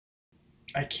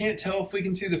I can't tell if we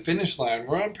can see the finish line.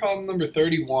 We're on problem number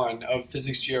 31 of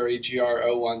Physics GRE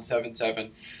GR0177.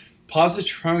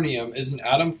 Positronium is an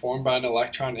atom formed by an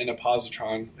electron and a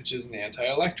positron, which is an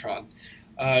anti-electron.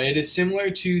 It is similar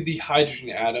to the hydrogen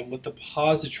atom, with the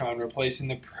positron replacing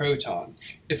the proton.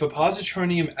 If a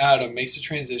positronium atom makes a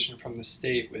transition from the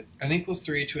state with n equals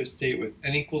 3 to a state with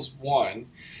n equals 1,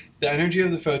 the energy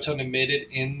of the photon emitted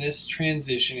in this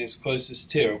transition is closest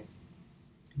to.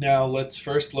 Now let's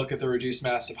first look at the reduced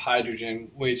mass of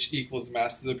hydrogen, which equals the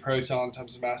mass of the proton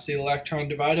times the mass of the electron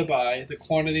divided by the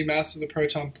quantity mass of the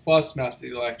proton plus mass of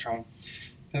the electron.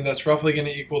 And that's roughly going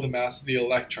to equal the mass of the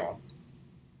electron.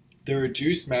 The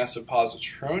reduced mass of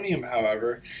positronium,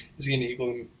 however, is going to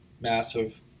equal the mass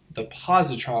of the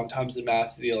positron times the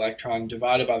mass of the electron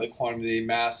divided by the quantity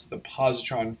mass of the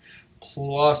positron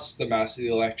plus the mass of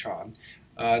the electron.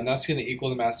 And that's going to equal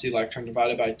the mass of the electron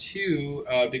divided by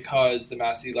 2 because the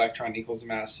mass of the electron equals the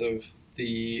mass of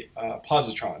the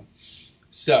positron.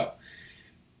 So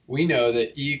we know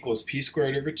that E equals p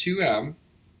squared over 2m,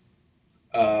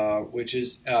 which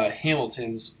is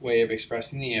Hamilton's way of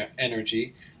expressing the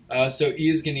energy. So E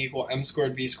is going to equal m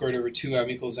squared v squared over 2m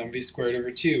equals mv squared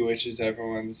over 2, which is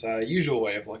everyone's usual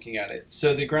way of looking at it.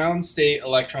 So the ground state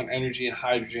electron energy in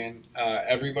hydrogen,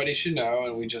 everybody should know,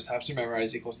 and we just have to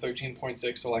memorize, equals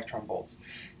 13.6 electron volts.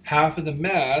 Half of the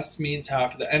mass means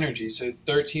half of the energy, so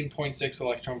 13.6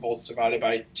 electron volts divided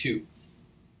by 2.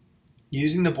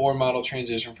 Using the Bohr model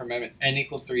transition from n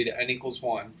equals 3 to n equals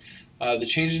 1, the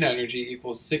change in energy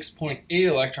equals 6.8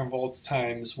 electron volts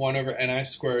times 1 over Ni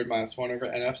squared minus 1 over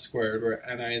Nf squared, where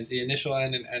Ni is the initial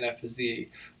N and Nf is the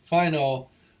final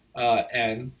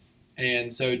N.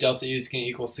 And so delta E is going to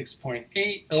equal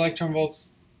 6.8 electron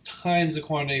volts times the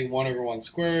quantity 1 over 1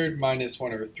 squared minus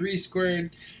 1 over 3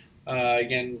 squared.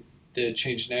 Again, the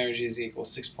change in energy is equal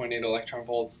to 6.8 electron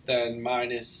volts, then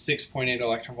minus 6.8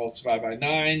 electron volts divided by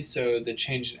 9, so the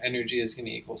change in energy is going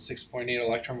to equal 6.8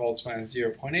 electron volts minus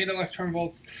 0.8 electron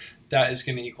volts. That is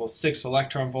going to equal 6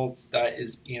 electron volts. That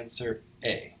is answer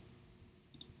A.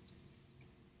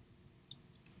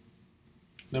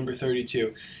 Number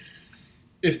 32.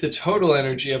 If the total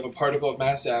energy of a particle of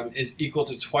mass m is equal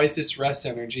to twice its rest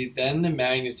energy, then the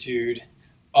magnitude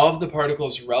of the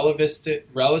particle's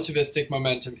relativistic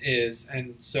momentum is,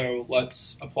 and so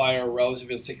let's apply our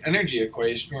relativistic energy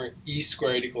equation, where E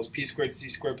squared equals P squared C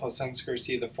squared plus M squared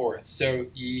C to the fourth. So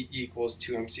E equals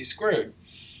 2mc squared.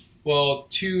 Well,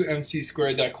 2mc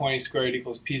squared, that quantity squared,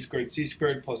 equals P squared C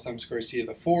squared plus M squared C to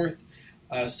the fourth.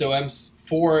 So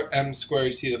 4m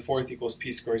squared C to the fourth equals P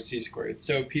squared C squared.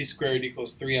 So P squared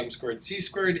equals 3m squared C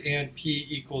squared, and P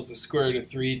equals the square root of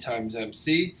 3 times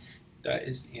mc. That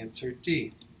is answer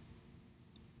D.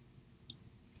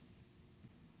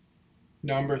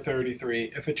 Number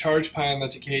 33. If a charged pion that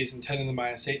decays in 10 to the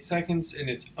minus 8 seconds in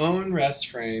its own rest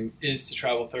frame is to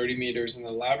travel 30 meters in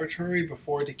the laboratory,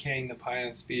 before decaying, the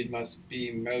pion speed must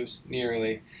be most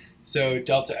nearly. So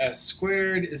delta S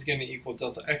squared is going to equal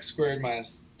delta X squared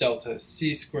minus delta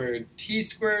C squared T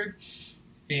squared,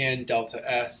 and delta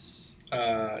S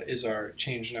is our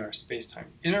change in our space-time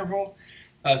interval.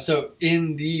 So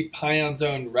in the pion's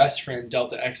own rest frame,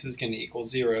 delta X is going to equal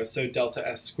 0. So delta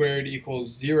S squared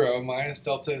equals 0 minus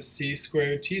delta C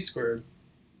squared T squared.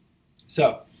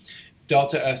 So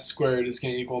delta S squared is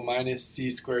going to equal minus C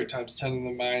squared times 10 to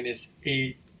the minus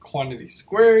 8 quantity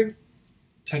squared.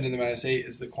 10 to the minus 8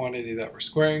 is the quantity that we're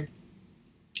squaring.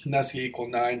 And that's going to equal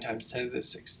 9 times 10 to the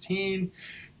 16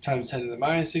 times 10 to the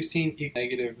minus 16 equals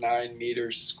negative 9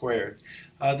 meters squared.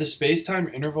 The space-time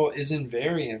interval is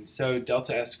invariant, so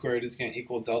delta S squared is going to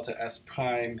equal delta S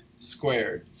prime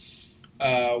squared,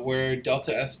 where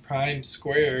delta S prime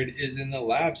squared is in the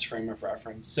lab's frame of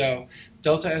reference. So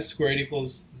delta S squared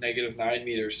equals negative 9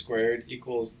 meters squared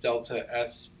equals delta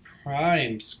S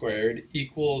prime squared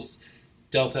equals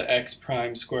delta X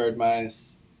prime squared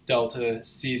minus delta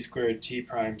C squared T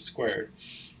prime squared.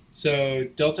 So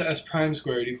delta S prime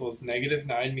squared equals negative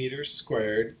 9 meters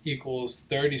squared equals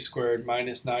 30 squared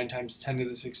minus 9 times 10 to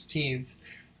the 16th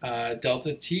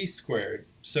delta T squared.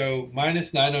 So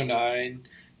minus 909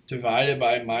 divided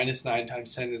by minus 9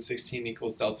 times 10 to the 16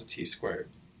 equals delta T squared.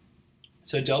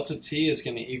 So delta T is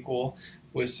going to equal,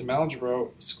 with some algebra,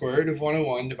 square root of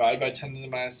 101 divided by 10 to the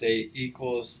minus 8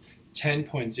 equals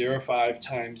 10.05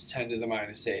 times 10 to the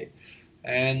minus 8.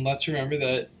 And let's remember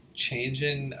that change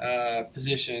in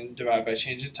position divided by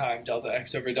change in time, delta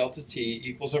x over delta t,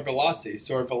 equals our velocity.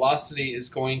 So our velocity is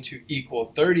going to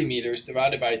equal 30 meters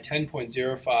divided by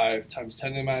 10.05 times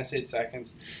 10 to the minus 8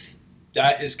 seconds.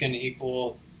 That is going to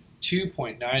equal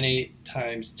 2.98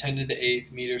 times 10 to the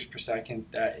 8th meters per second.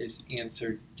 That is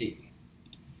answer D.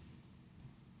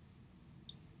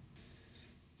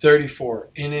 34.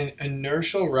 In an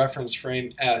inertial reference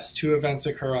frame S, two events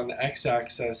occur on the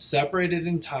x-axis, separated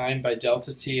in time by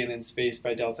delta t and in space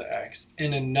by delta x.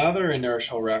 In another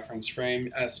inertial reference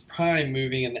frame, S prime,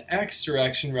 moving in the x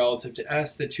direction relative to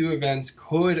S, the two events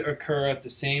could occur at the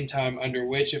same time under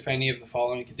which, if any, of the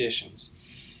following conditions.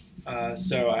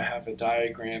 So I have a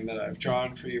diagram that I've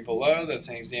drawn for you below. That's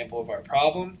an example of our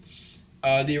problem.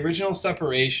 The original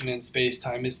separation in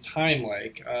space-time is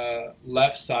time-like.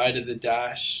 Left side of the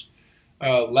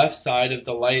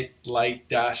light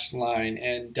dashed line,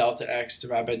 and delta x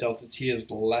divided by delta t is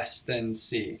less than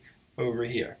c over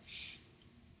here.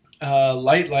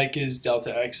 Light-like is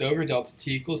delta x over delta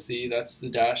t equals c. That's the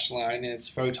dashed line, and it's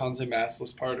photons and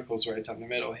massless particles right down the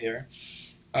middle here.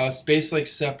 Space-like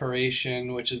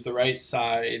separation, which is the right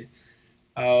side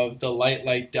of the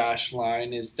light dashed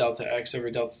line, is delta x over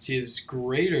delta t is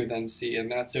greater than c,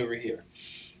 and that's over here.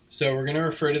 So we're going to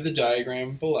refer to the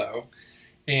diagram below,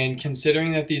 and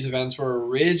considering that these events were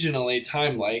originally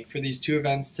time-like, for these two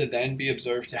events to then be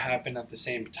observed to happen at the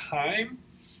same time,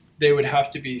 they would have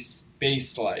to be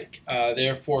space-like.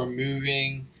 Therefore,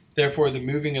 the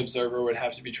moving observer would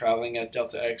have to be traveling at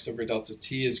delta x over delta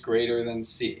t is greater than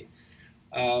c.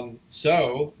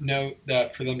 So note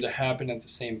that for them to happen at the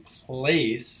same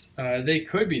place, they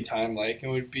could be time-like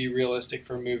and would be realistic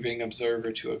for a moving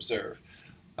observer to observe.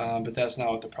 But that's not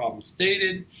what the problem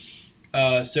stated.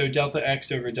 So delta x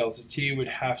over delta t would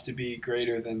have to be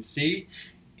greater than c,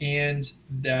 and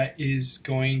that is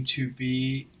going to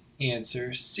be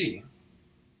answer C.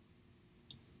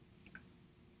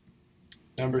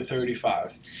 Number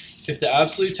 35. If the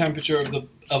absolute temperature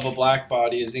of a black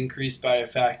body is increased by a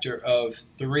factor of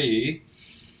 3,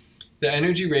 the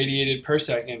energy radiated per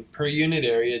second per unit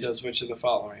area does which of the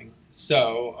following?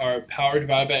 So our power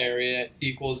divided by area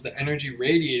equals the energy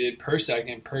radiated per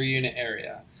second per unit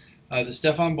area. The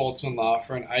Stefan-Boltzmann law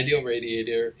for an ideal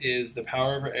radiator is the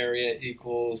power over area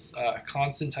equals a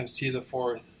constant times t to the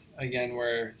fourth, again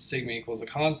where sigma equals a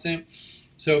constant.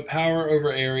 So power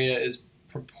over area is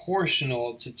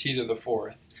proportional to t to the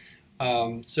fourth.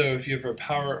 So if you have a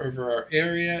power over our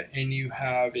area and you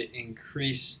have it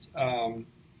increased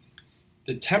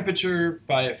the temperature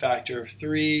by a factor of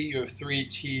 3, you have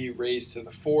 3t raised to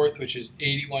the fourth, which is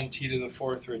 81t to the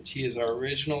fourth, where t is our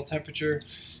original temperature.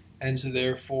 And so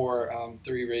therefore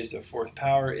 3 raised to the fourth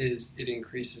power is it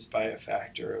increases by a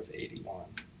factor of 81.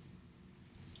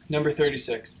 Number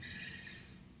 36.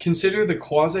 Consider the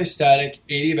quasi-static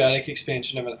adiabatic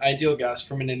expansion of an ideal gas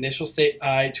from an initial state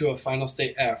I to a final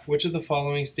state F. Which of the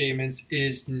following statements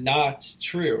is not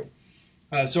true?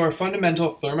 So our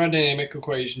fundamental thermodynamic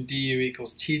equation du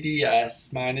equals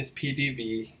TdS minus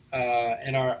PdV,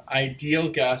 and our ideal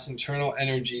gas internal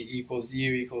energy equals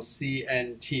U equals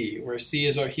CNT, where C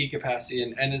is our heat capacity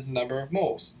and N is the number of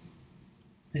moles.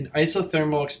 An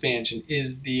isothermal expansion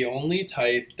is the only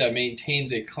type that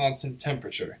maintains a constant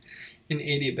temperature. An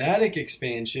adiabatic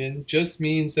expansion just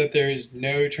means that there is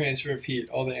no transfer of heat.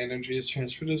 All the energy is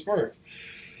transferred as work.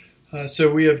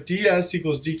 So we have ds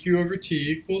equals dq over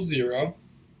t equals 0.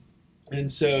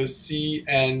 And so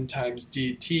Cn times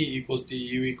dt equals du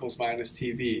equals minus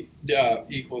TV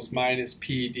equals minus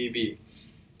PdV.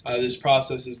 This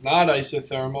process is not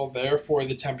isothermal, therefore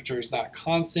the temperature is not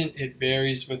constant, it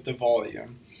varies with the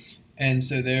volume. And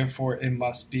so therefore it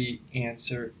must be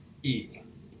answer E.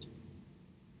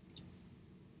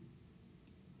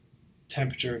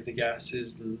 Temperature of the gas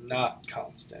is not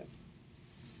constant.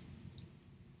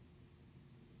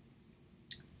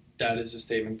 That is a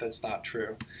statement that's not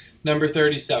true. Number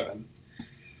 37.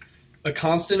 A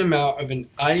constant amount of an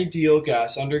ideal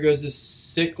gas undergoes the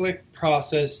cyclic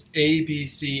process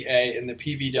ABCA in the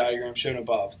PV diagram shown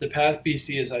above. The path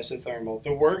BC is isothermal.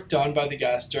 The work done by the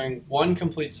gas during one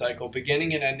complete cycle,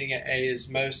 beginning and ending at A, is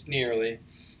most nearly.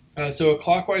 So a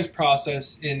clockwise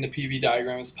process in the PV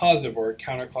diagram is positive work.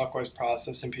 Counterclockwise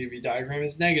process in PV diagram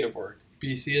is negative work.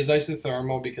 BC is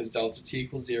isothermal because delta T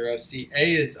equals 0.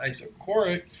 CA is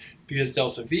isochoric because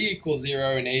delta V equals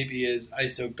 0, and AB is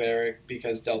isobaric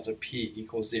because delta P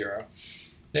equals 0.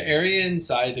 The area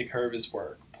inside the curve is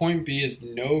work. Point B is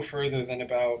no further than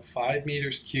about 5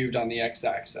 meters cubed on the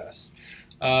x-axis.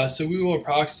 So we will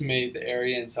approximate the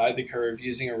area inside the curve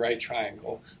using a right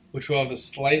triangle, which will have a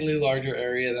slightly larger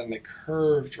area than the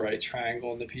curved right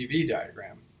triangle in the PV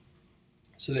diagram.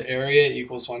 So the area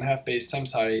equals 1/2 base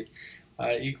times height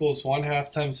equals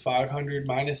 1/2 times 500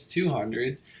 minus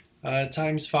 200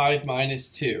 times 5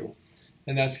 minus 2,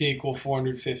 and that's going to equal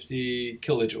 450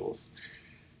 kilojoules.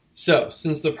 So,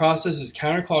 since the process is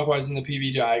counterclockwise in the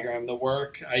PV diagram, the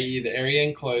work, i.e. the area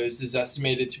enclosed, is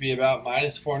estimated to be about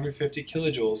minus 450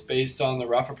 kilojoules based on the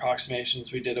rough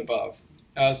approximations we did above.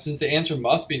 Since the answer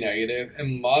must be negative, it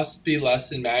must be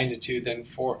less in magnitude than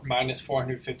minus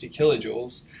 450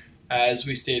 kilojoules. As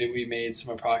we stated, we made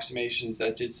some approximations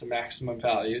that did some maximum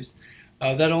values.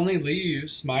 That only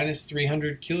leaves minus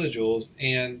 300 kilojoules,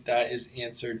 and that is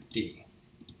answer D.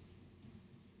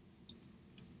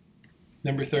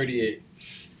 Number 38.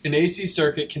 An AC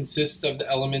circuit consists of the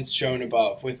elements shown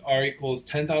above, with R equals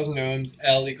 10,000 ohms,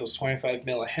 L equals 25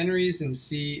 millihenries, and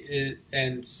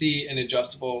C an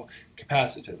adjustable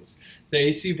capacitance. The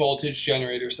AC voltage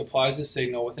generator supplies a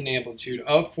signal with an amplitude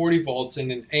of 40 volts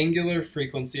and an angular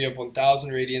frequency of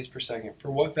 1,000 radians per second. For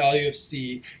what value of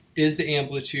C is the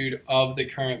amplitude of the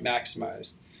current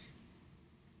maximized?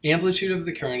 Amplitude of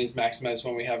the current is maximized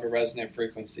when we have a resonant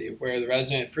frequency, where the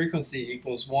resonant frequency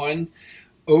equals 1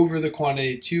 over the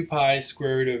quantity 2 pi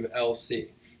square root of LC,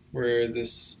 where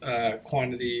this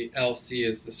quantity LC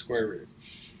is the square root.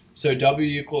 So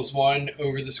W equals 1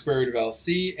 over the square root of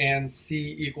LC, and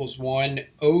C equals 1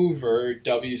 over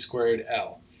W squared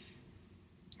L.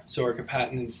 So our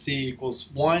capacitance C equals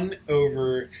 1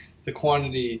 over the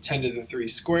quantity 10 to the 3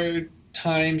 squared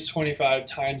times 25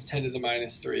 times 10 to the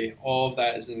minus 3. All of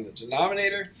that is in the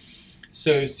denominator.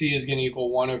 So C is going to equal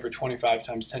 1 over 25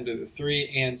 times 10 to the 3,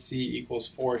 and C equals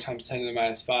 4 times 10 to the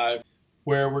minus 5,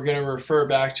 where we're going to refer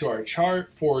back to our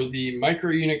chart for the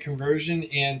microunit conversion,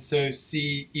 and so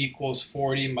C equals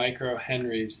 40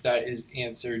 microhenries. That is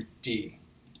answer D.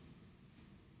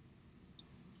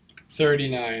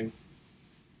 39.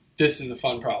 This is a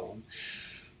fun problem.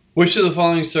 Which of the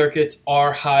following circuits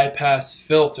are high-pass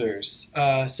filters?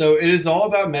 So it is all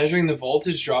about measuring the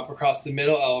voltage drop across the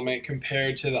middle element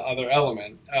compared to the other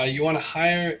element. You want a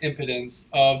higher impedance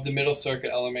of the middle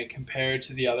circuit element compared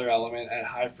to the other element at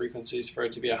high frequencies for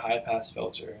it to be a high-pass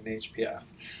filter, an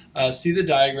HPF. See the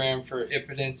diagram for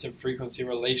impedance and frequency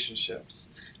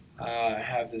relationships. I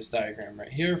have this diagram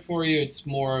right here for you. It's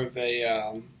more of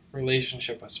a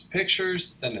relationship with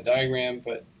pictures than a diagram,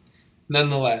 but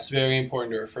nonetheless, very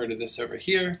important to refer to this over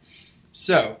here.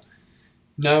 So,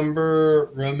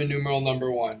 Roman numeral number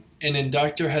 1. An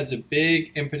inductor has a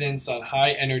big impedance on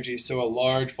high energy, so a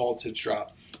large voltage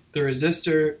drop. The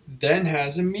resistor then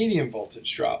has a medium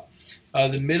voltage drop.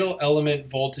 The middle element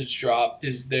voltage drop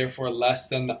is therefore less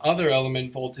than the other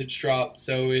element voltage drop,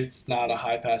 so it's not a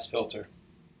high-pass filter.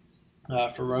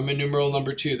 For Roman numeral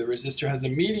number 2, the resistor has a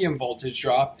medium voltage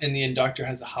drop, and the inductor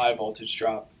has a high voltage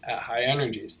drop at high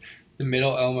energies. The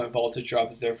middle element voltage drop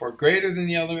is therefore greater than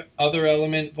the other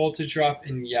element voltage drop,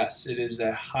 and yes, it is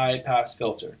a high-pass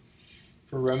filter.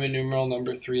 For Roman numeral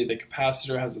number 3, the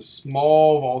capacitor has a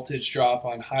small voltage drop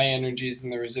on high energies,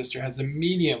 and the resistor has a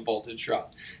medium voltage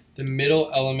drop. The middle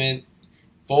element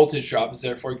voltage drop is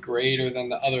therefore greater than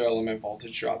the other element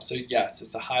voltage drop, so yes,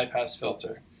 it's a high-pass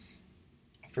filter.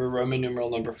 For Roman numeral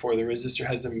number 4, the resistor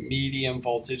has a medium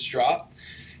voltage drop,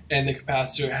 and the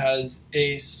capacitor has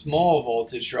a small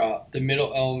voltage drop. The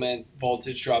middle element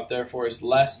voltage drop, therefore, is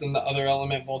less than the other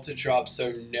element voltage drop,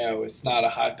 so no, it's not a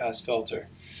high-pass filter.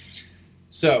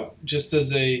 So, just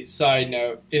as a side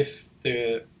note, if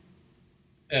the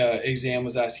exam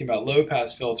was asking about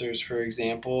low-pass filters, for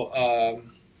example,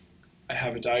 I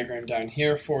have a diagram down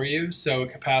here for you. So, a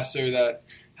capacitor that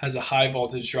has a high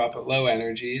voltage drop at low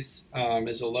energies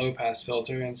is a low-pass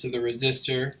filter, and so the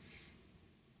resistor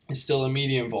is still a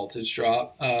medium voltage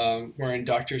drop, where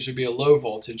inductors would be a low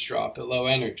voltage drop at low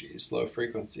energies, low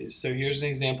frequencies. So here's an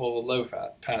example of a low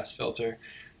pass filter.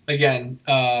 Again,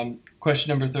 question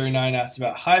number 39 asks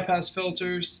about high pass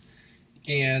filters,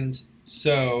 and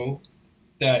so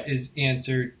that is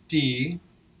answer D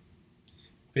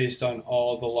based on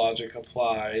all the logic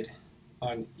applied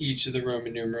on each of the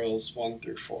Roman numerals 1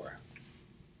 through 4.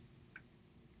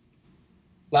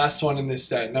 Last one in this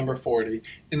set, number 40.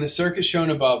 In the circuit shown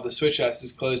above, the switch S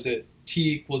is closed at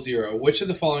t equals 0. Which of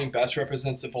the following best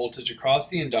represents the voltage across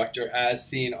the inductor as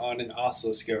seen on an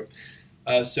oscilloscope?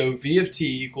 So V of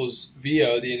t equals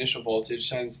VO, the initial voltage,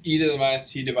 times e to the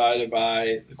minus t divided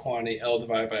by the quantity L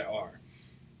divided by R.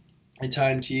 At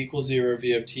time t equals 0,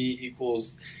 V of t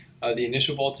equals the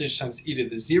initial voltage times e to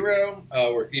the 0,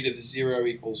 where e to the 0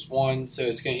 equals 1, so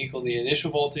it's going to equal the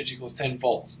initial voltage equals 10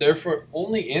 volts. Therefore,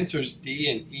 only answers D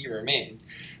and E remain.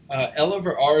 L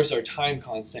over R is our time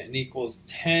constant and equals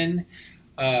 10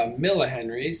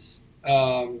 millihenries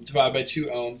divided by 2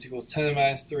 ohms equals 10 to the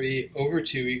minus 3 over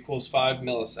 2 equals 5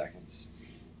 milliseconds.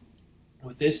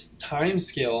 With this time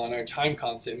scale on our time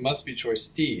constant, it must be choice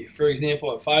D. For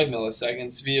example, at 5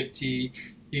 milliseconds, V of t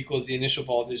equals the initial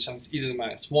voltage times e to the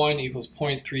minus 1 equals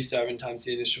 0.37 times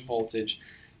the initial voltage.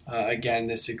 Again,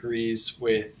 this agrees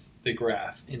with the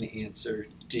graph in answer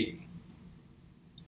D.